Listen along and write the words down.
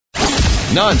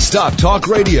Non-stop talk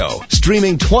radio,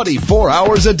 streaming 24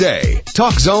 hours a day.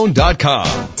 TalkZone.com.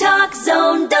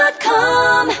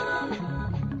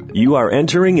 TalkZone.com. You are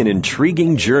entering an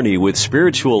intriguing journey with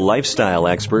spiritual lifestyle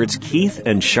experts Keith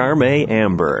and Charmaine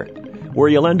Amber, where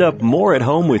you'll end up more at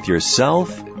home with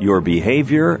yourself, your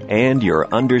behavior, and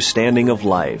your understanding of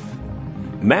life.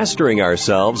 Mastering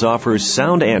Ourselves offers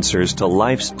sound answers to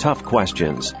life's tough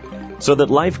questions so that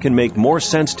life can make more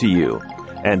sense to you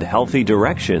and healthy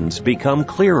directions become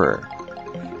clearer.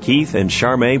 Keith and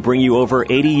Charmaine bring you over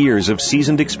 80 years of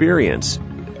seasoned experience.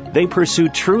 They pursue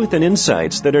truth and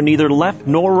insights that are neither left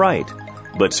nor right,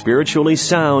 but spiritually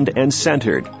sound and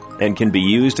centered, and can be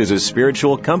used as a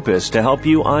spiritual compass to help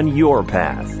you on your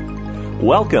path.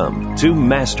 Welcome to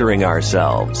Mastering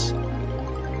Ourselves.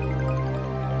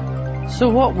 So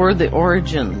what were the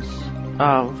origins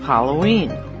of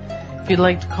Halloween? If you'd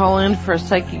like to call in for a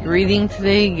psychic reading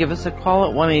today, give us a call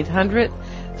at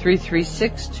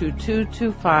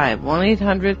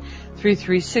 1-800-336-2225.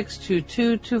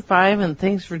 1-800-336-2225. And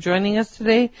thanks for joining us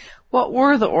today. What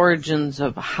were the origins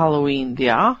of Halloween,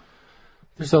 Dia?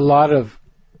 There's a lot of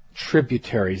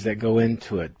tributaries that go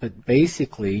into it, but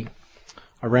basically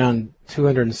around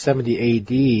 270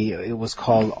 AD, it was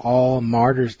called All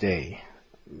Martyrs' Day.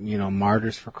 You know,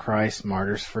 martyrs for Christ,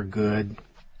 martyrs for good,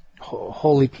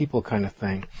 holy people kind of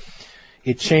thing.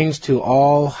 It changed to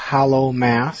All Hallow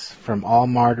Mass, from All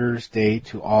Martyrs' Day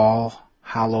to All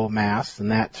Hallow Mass,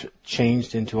 and that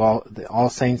changed into All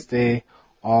Saints' Day,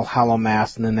 All Hallow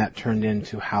Mass, and then that turned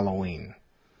into Halloween.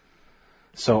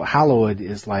 So hallowed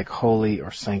is like holy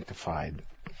or sanctified.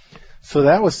 So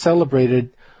that was celebrated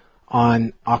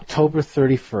on October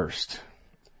 31st.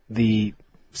 The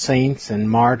saints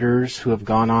and martyrs who have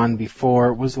gone on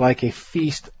before was like a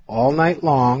feast all night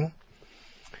long,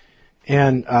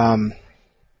 and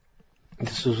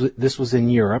this was in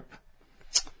Europe,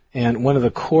 and one of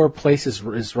the core places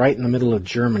is right in the middle of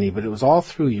Germany, but it was all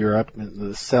through Europe,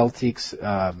 the Celtics,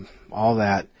 all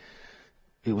that.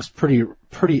 It was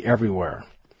pretty everywhere,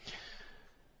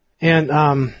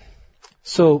 and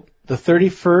so the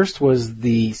 31st was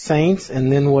the saints,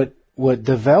 and then what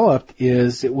developed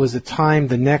is it was a time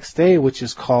the next day, which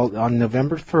is called on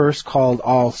November 1st, called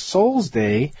All Souls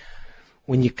Day,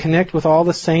 when you connect with all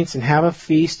the saints and have a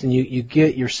feast and you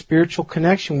get your spiritual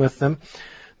connection with them.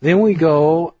 Then we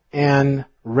go and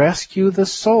rescue the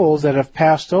souls that have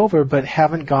passed over but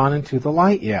haven't gone into the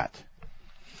light yet.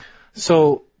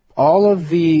 So all of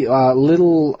the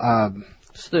So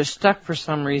they're stuck for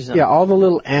some reason. Yeah, all the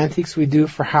little antics we do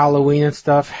for Halloween and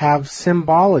stuff have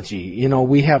symbology. You know,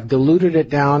 we have diluted it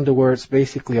down to where it's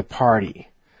basically a party.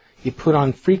 You put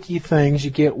on freaky things,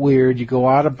 you get weird, you go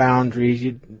out of boundaries,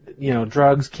 you know,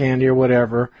 drugs, candy, or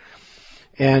whatever,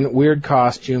 and weird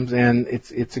costumes, and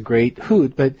it's a great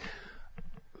hoot. But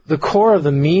the core of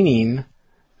the meaning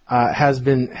has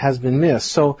been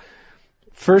missed. So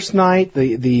first night,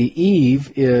 the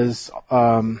eve is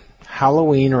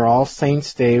Halloween or All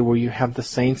Saints' Day, where you have the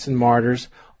saints and martyrs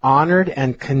honored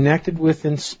and connected with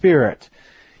in spirit.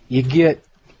 You get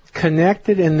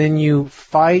connected and then you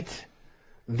fight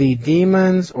the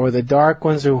demons or the dark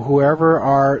ones or whoever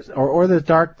are, or the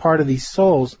dark part of these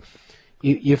souls.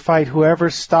 You fight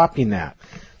whoever's stopping that.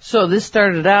 So this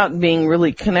started out being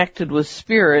really connected with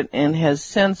spirit and has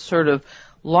since sort of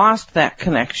lost that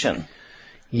connection.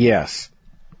 Yes.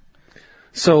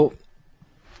 So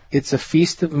it's a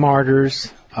feast of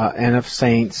martyrs and of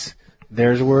saints.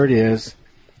 There's where it is.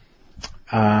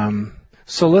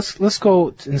 So let's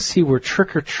go and see where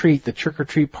the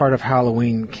trick-or-treat part of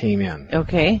Halloween came in.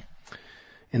 Okay.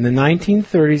 In the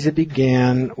 1930s it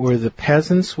began where the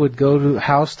peasants would go to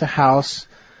house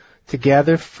to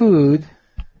gather food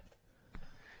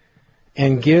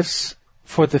and gifts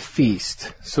for the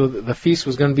feast. So the feast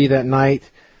was going to be that night.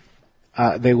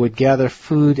 They would gather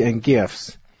food and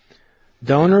gifts.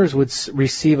 Donors would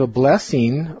receive a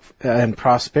blessing and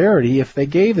prosperity if they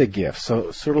gave the gift. So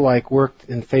it sort of like worked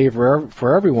in favor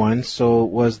for everyone, so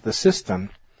was the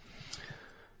system.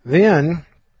 Then,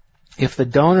 if the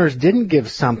donors didn't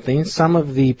give something, some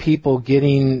of the people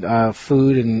getting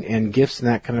food and gifts and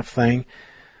that kind of thing,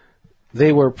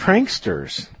 they were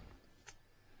pranksters.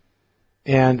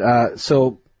 And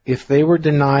so if they were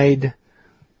denied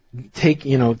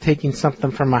taking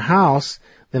something from a house,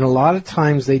 then a lot of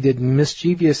times they did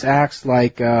mischievous acts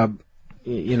like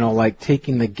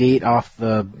taking the gate off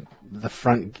the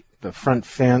front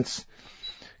fence,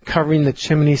 covering the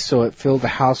chimney so it filled the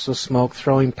house with smoke,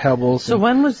 throwing pebbles. So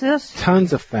when was this?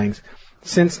 Tons of things.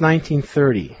 Since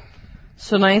 1930.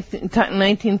 So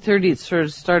 1930 it sort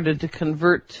of started to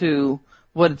convert to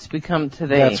what it's become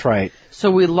today. That's right.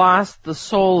 So we lost the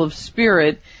soul of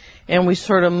spirit, and we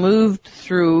sort of moved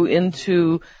through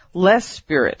into less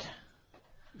spirit.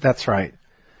 That's right.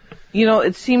 You know,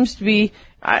 it seems to be,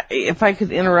 if I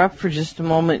could interrupt for just a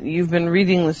moment, you've been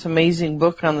reading this amazing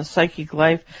book on the psychic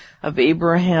life of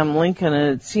Abraham Lincoln,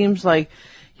 and it seems like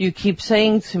you keep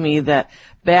saying to me that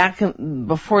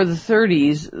before the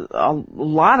 30s, a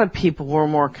lot of people were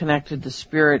more connected to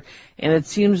spirit, and it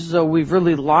seems as though we've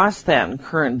really lost that in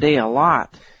current day a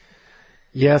lot.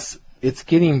 Yes, it's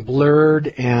getting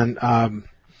blurred, and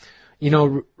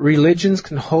religions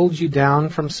can hold you down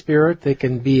from spirit. They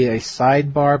can be a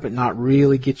sidebar, but not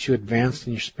really get you advanced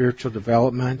in your spiritual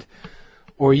development.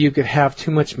 Or you could have too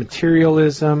much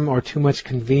materialism or too much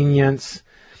convenience.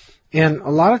 And a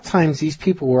lot of times these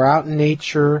people were out in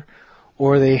nature,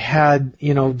 or they had,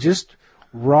 just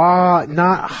raw,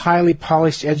 not highly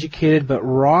polished, educated, but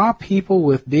raw people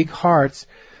with big hearts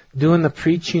doing the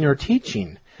preaching or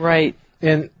teaching. Right.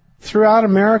 And throughout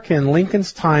America in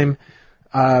Lincoln's time,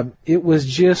 it was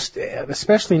just,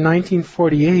 especially in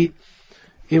 1948,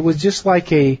 it was just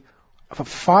like a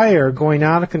fire going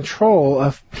out of control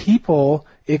of people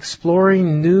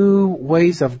exploring new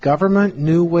ways of government,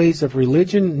 new ways of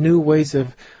religion, new ways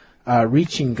of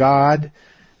reaching God.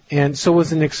 And so it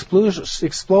was an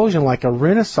explosion, like a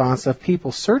renaissance of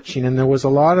people searching. And there was a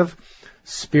lot of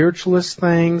spiritualist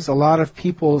things. A lot of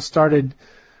people started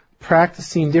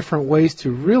practicing different ways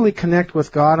to really connect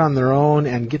with God on their own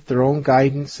and get their own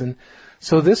guidance. And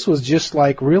so this was just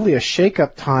like really a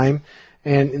shake-up time.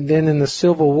 And then in the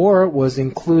Civil War, it was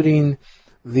including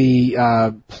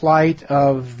the plight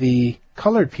of the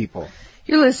colored people.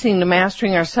 You're listening to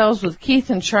Mastering Ourselves with Keith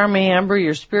and Charmaine Amber,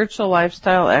 your spiritual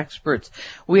lifestyle experts.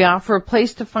 We offer a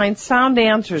place to find sound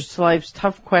answers to life's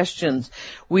tough questions.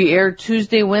 We air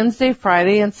Tuesday, Wednesday,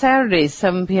 Friday, and Saturday,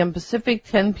 7 p.m. Pacific,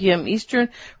 10 p.m. Eastern,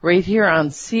 right here on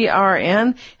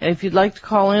CRN. And if you'd like to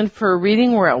call in for a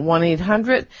reading, we're at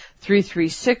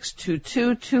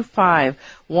 1-800-336-2225.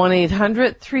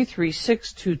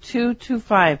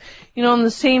 1-800-336-2225. You know, in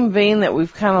the same vein that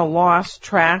we've kind of lost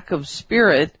track of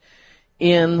spirit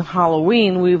in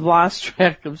Halloween, we've lost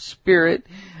track of spirit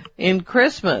in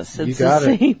Christmas. It's the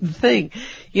same thing.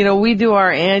 You know, we do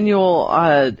our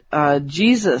annual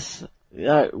Jesus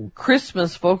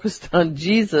Christmas focused on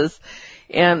Jesus,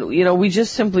 and you know, we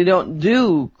just simply don't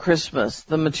do Christmas,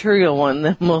 the material one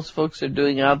that most folks are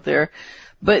doing out there.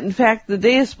 But in fact, the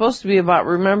day is supposed to be about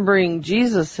remembering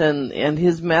Jesus and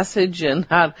his message and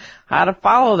how to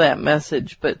follow that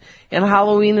message. And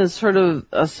Halloween is sort of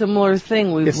a similar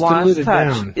thing. We've lost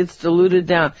touch. It's diluted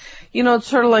down. You know, it's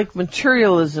sort of like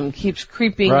materialism keeps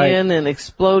creeping in and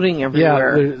exploding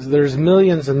everywhere. Yeah, there's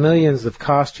millions and millions of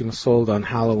costumes sold on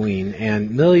Halloween,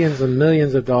 and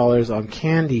millions of dollars on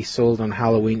candy sold on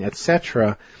Halloween,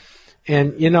 etc.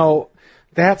 And, you know,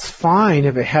 that's fine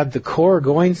if it had the core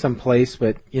going someplace,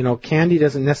 but, you know, candy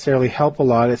doesn't necessarily help a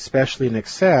lot, especially in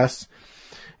excess.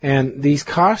 And these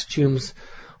costumes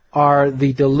are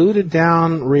the diluted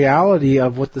down reality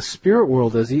of what the spirit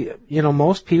world is. You know,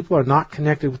 most people are not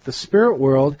connected with the spirit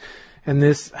world, and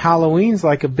this Halloween's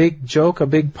like a big joke, a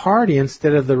big party,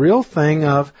 instead of the real thing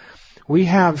of we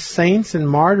have saints and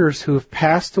martyrs who have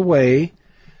passed away,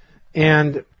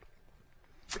 and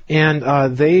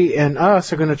they and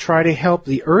us are going to try to help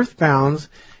the earthbounds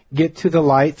get to the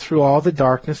light through all the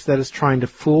darkness that is trying to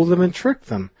fool them and trick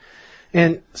them.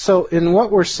 And so in what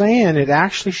we're saying, it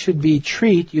actually should be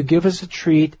treat. You give us a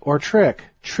treat or trick.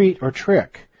 Treat or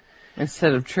trick.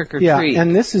 Instead of trick or treat. Yeah,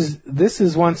 and this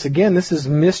is once again, this is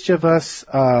mischievous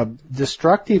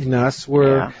destructiveness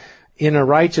where in a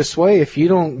righteous way, if you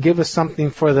don't give us something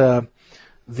for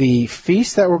the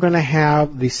feast that we're going to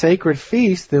have, the sacred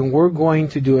feast, then we're going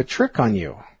to do a trick on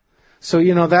you. So,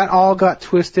 you know, that all got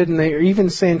twisted, and they're even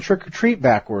saying trick or treat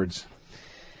backwards.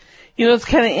 You know, it's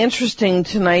kind of interesting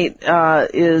tonight,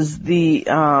 is the,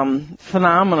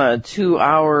 Phenomena 2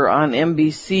 hour on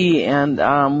NBC, and,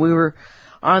 we were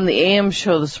on the AM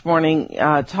show this morning,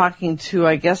 talking to,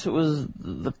 I guess it was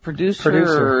the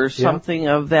producer or something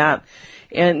of that.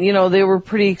 And, you know, they were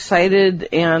pretty excited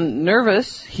and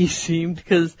nervous, he seemed,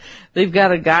 because they've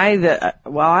got a guy that,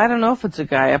 well, I don't know if it's a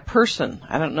guy, a person,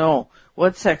 I don't know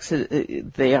what sex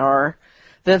they are,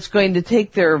 that's going to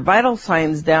take their vital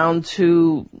signs down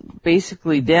to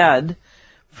basically dead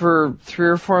for 3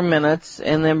 or 4 minutes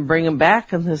and then bring them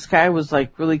back. And this guy was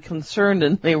like really concerned,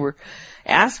 and they were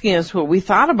asking us what we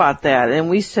thought about that. And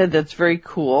we said that's very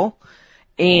cool.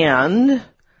 And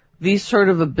these sort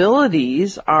of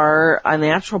abilities are a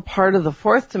natural part of the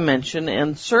fourth dimension,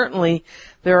 and certainly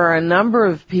there are a number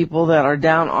of people that are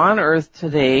down on Earth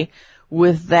today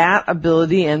with that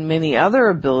ability and many other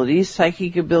abilities,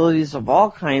 psychic abilities of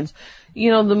all kinds,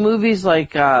 you know, the movies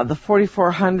like the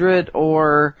 4400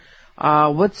 or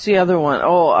what's the other one?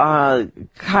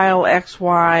 Kyle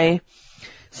XY.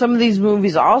 Some of these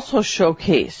movies also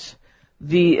showcase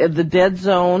the Dead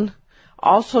Zone,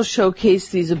 also showcase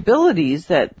these abilities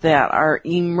that are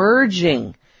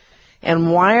emerging.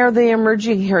 And why are they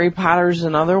emerging? Harry Potter's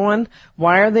another one.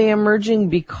 Why are they emerging?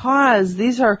 Because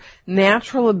these are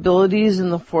natural abilities in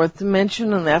the fourth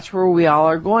dimension, and that's where we all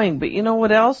are going. But you know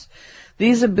what else?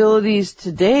 These abilities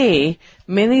today,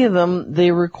 many of them,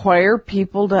 they require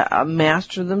people to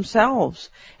master themselves.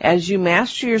 As you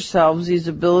master yourselves, these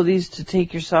abilities to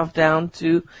take yourself down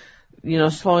to, you know,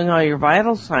 slowing all your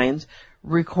vital signs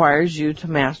requires you to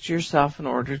master yourself in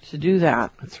order to do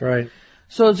that. That's right.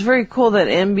 So it's very cool that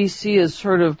NBC is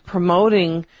sort of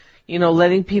promoting, you know,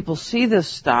 letting people see this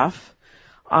stuff.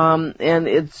 And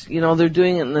it's, you know, they're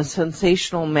doing it in a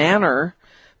sensational manner.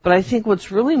 But I think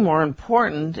what's really more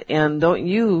important, and don't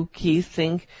you, Keith,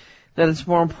 think that it's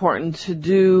more important to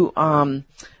do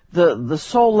the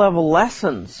soul level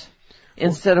lessons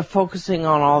instead of focusing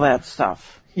on all that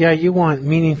stuff? Yeah, you want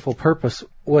meaningful purpose.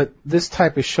 What this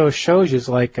type of show shows you is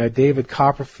like David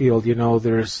Copperfield, you know,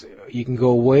 you can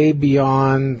go way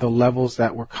beyond the levels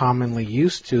that we're commonly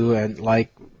used to and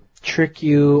like trick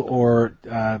you or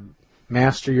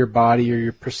master your body or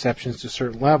your perceptions to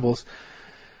certain levels.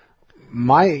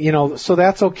 So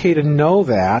that's okay to know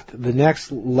that. The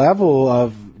next level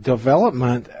of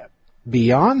development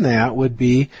beyond that would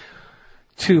be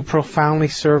to profoundly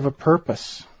serve a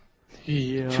purpose.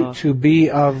 Yeah. To be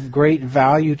of great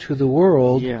value to the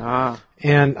world. Yeah.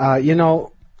 And, you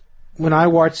know, when I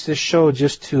watched this show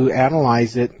just to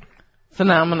analyze it,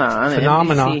 Phenomena,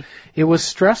 NBC. It was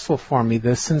stressful for me.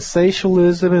 The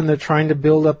sensationalism and the trying to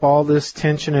build up all this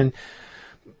tension, and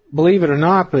believe it or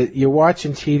not, but you're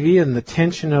watching TV and the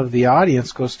tension of the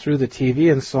audience goes through the TV,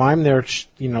 and so I'm there,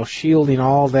 you know, shielding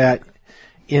all that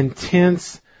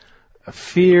intense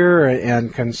fear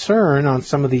and concern on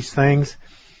some of these things,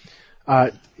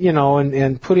 you know,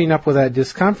 and putting up with that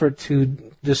discomfort to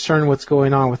discern what's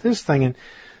going on with this thing. And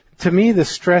to me, the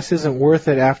stress isn't worth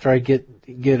it after I get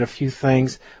a few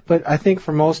things. But I think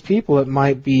for most people, it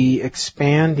might be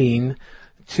expanding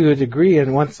to a degree.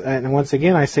 And once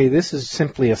again, I say this is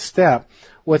simply a step.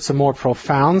 What's a more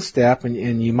profound step,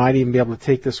 and you might even be able to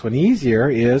take this one easier,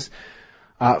 is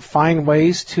find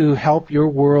ways to help your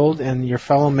world and your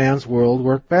fellow man's world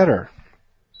work better.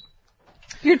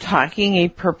 You're talking a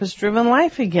purpose-driven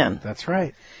life again. That's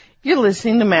right. You're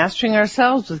listening to Mastering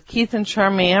Ourselves with Keith and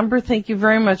Charmaine Amber. Thank you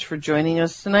very much for joining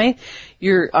us tonight.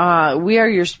 We are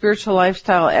your spiritual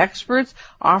lifestyle experts,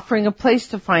 offering a place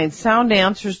to find sound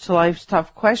answers to life's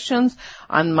tough questions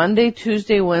on Monday,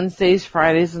 Tuesday, Wednesdays,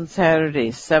 Fridays, and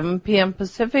Saturdays, 7 p.m.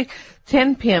 Pacific,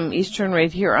 10 p.m. Eastern,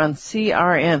 right here on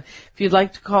CRN. If you'd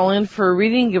like to call in for a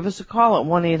reading, give us a call at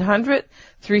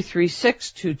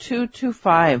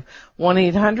 1-800-336-2225,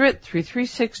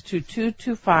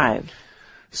 1-800-336-2225.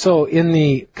 So in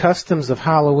the customs of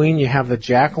Halloween, you have the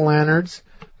jack-o'-lanterns.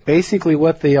 Basically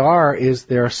what they are is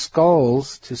they're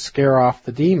skulls to scare off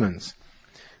the demons.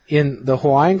 In the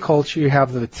Hawaiian culture, you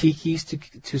have the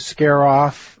tikis to scare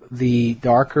off the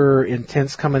darker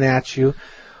intents coming at you.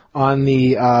 On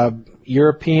the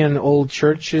European old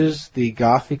churches, the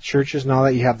Gothic churches and all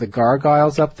that, you have the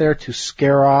gargoyles up there to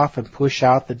scare off and push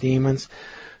out the demons.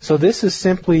 So this is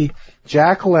simply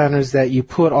jack-o'-lanterns that you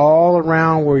put all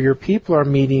around where your people are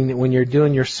meeting when you're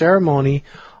doing your ceremony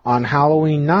on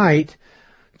Halloween night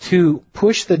to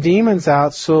push the demons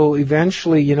out. So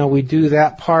eventually, you know, we do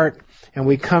that part and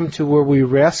we come to where we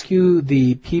rescue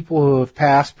the people who have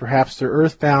passed, perhaps they're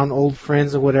earthbound, old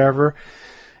friends or whatever,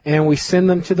 and we send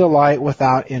them to the light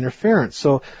without interference.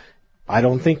 So I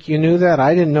don't think you knew that.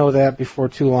 I didn't know that before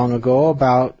too long ago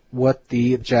about what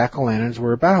the jack-o'-lanterns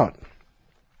were about.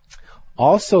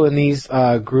 Also in these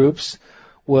groups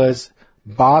was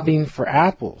bobbing for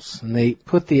apples. And they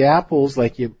put the apples,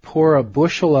 like you pour a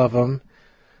bushel of them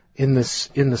in the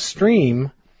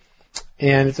stream,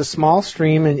 and it's a small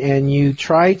stream, and you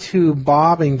try to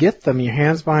bob and get them, your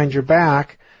hands behind your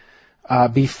back,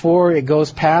 before it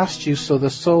goes past you, so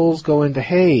the souls go into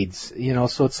Hades. You know,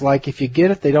 so it's like if you get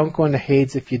it, they don't go into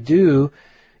Hades. If you do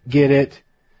get it,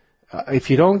 if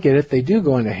you don't get it, they do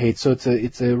go into Hades. So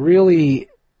it's a really,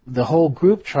 the whole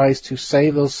group tries to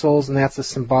save those souls, and that's a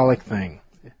symbolic thing.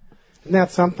 Isn't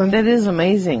that something? That is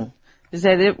amazing. Is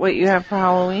that it, what you have for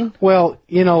Halloween? Well,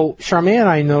 you know, Charmaine and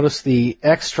I noticed the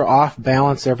extra off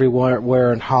balance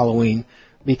everywhere in Halloween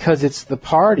because it's the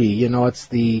party, you know, it's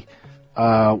the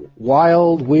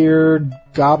wild, weird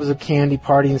gobs of candy,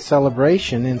 party, and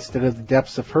celebration instead of the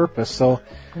depths of purpose. So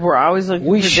we're always looking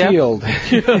we for shield.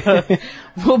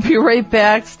 We'll be right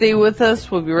back. Stay with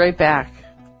us. We'll be right back.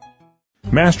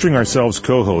 Mastering Ourselves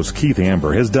co-host Keith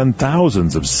Amber has done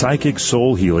thousands of psychic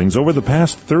soul healings over the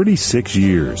past 36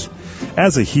 years.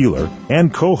 As a healer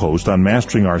and co-host on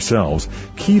Mastering Ourselves,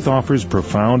 Keith offers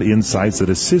profound insights that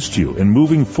assist you in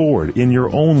moving forward in your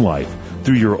own life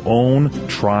through your own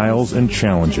trials and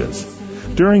challenges.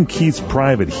 During Keith's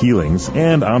private healings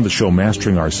and on the show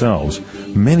Mastering Ourselves,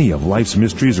 many of life's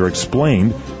mysteries are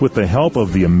explained with the help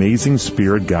of the amazing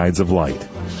spirit guides of light.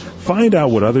 Find out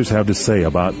what others have to say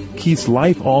about Keith's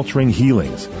life-altering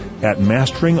healings at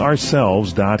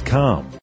masteringourselves.com.